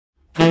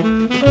Sorry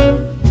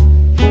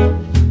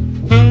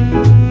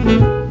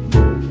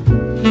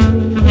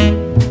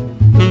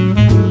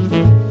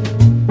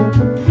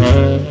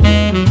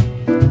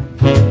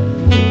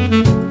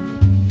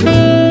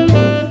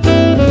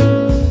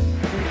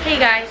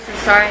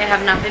I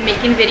have not been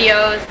making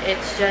videos.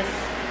 It's just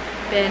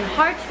been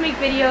hard to make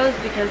videos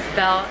because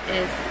Belle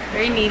is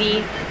very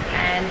needy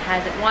and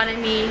hasn't wanted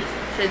me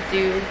to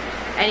do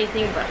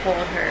anything but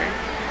hold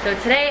her. So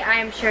today I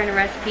am sharing a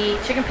recipe,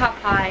 chicken pot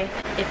pie.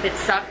 If it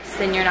sucks,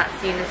 then you're not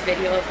seeing this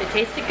video. If it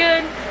tasted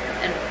good,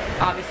 then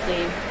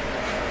obviously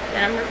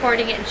then I'm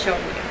recording it and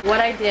showing you. What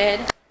I did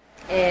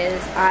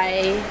is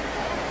I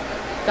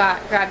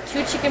grabbed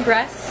 2 chicken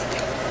breasts.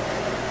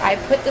 I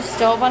put the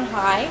stove on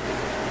high.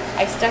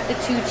 I stuck the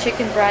 2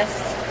 chicken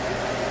breasts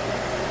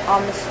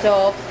on the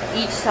stove,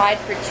 each side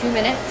for 2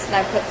 minutes, and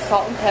I put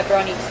salt and pepper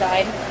on each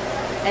side.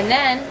 And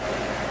then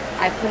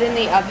I put in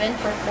the oven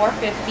for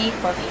 450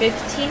 for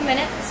 15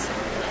 minutes,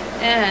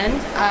 and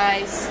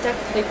I stuck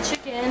the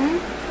chicken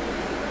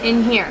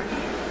in here.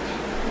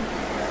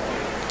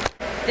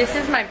 This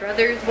is my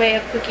brother's way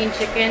of cooking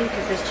chicken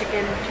because his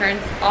chicken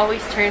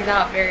always turns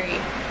out very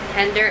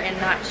tender and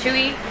not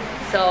chewy.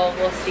 So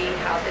we'll see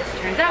how this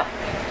turns out.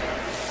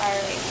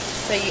 Alright.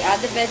 So you add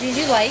the veggies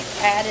you like.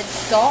 I added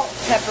salt,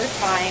 pepper,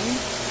 thyme.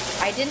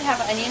 I didn't have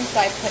onions, so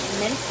I put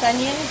minced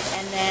onions,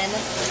 and then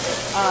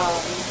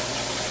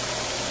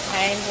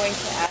I'm going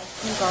to add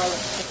some garlic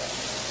to this.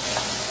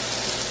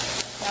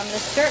 Now I'm going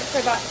to stir it for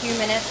about a few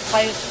minutes.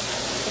 Probably,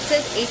 it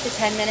says 8 to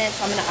 10 minutes.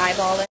 I'm going to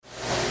eyeball it.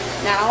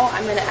 Now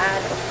I'm going to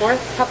add a 1/4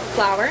 cup of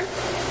flour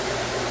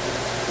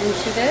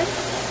into this.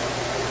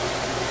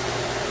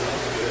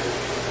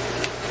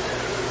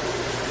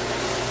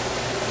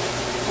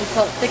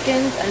 Until it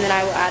thickens, and then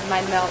I will add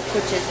my milk,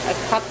 which is 1.5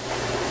 cups.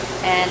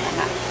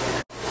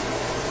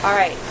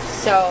 Alright,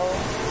 so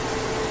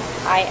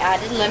I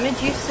added lemon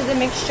juice to the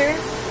mixture,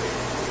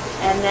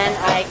 and then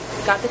I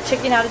got the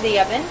chicken out of the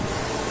oven,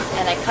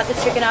 and I cut the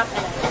chicken up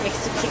and I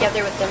mixed it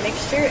together with the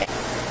mixture.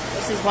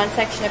 This is one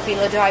section of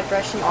phyllo dough. I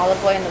brushed some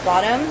olive oil on the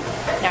bottom.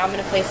 Now I'm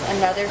going to place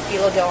another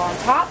phyllo dough on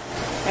top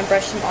and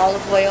brush some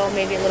olive oil,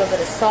 maybe a little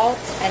bit of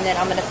salt, and then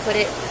I'm going to put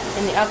it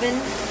in the oven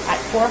at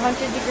 400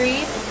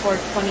 degrees for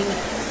 20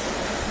 minutes.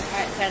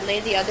 I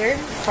laid the other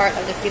part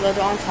of the phyllo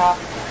dough on top.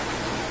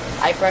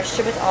 I brushed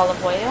it with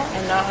olive oil,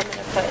 and now I'm going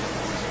to put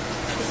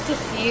just a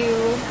few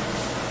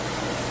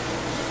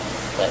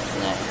slits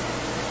in it.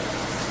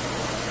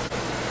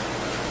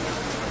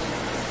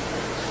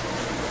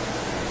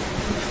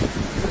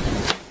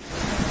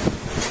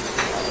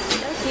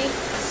 Okay,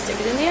 stick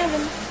it in the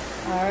oven.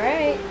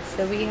 Alright,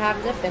 so we have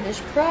the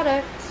finished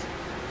product.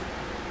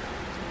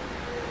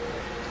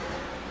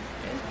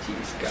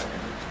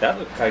 That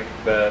looked like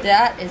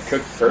that is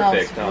cooked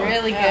perfect. Smells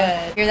really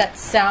good. Hear that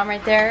sound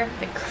right there?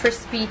 The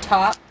crispy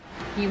top.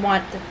 You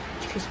want the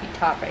crispy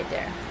top right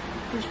there.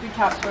 Crispy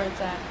top's where it's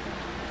at.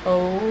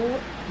 Oh,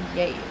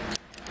 yeah.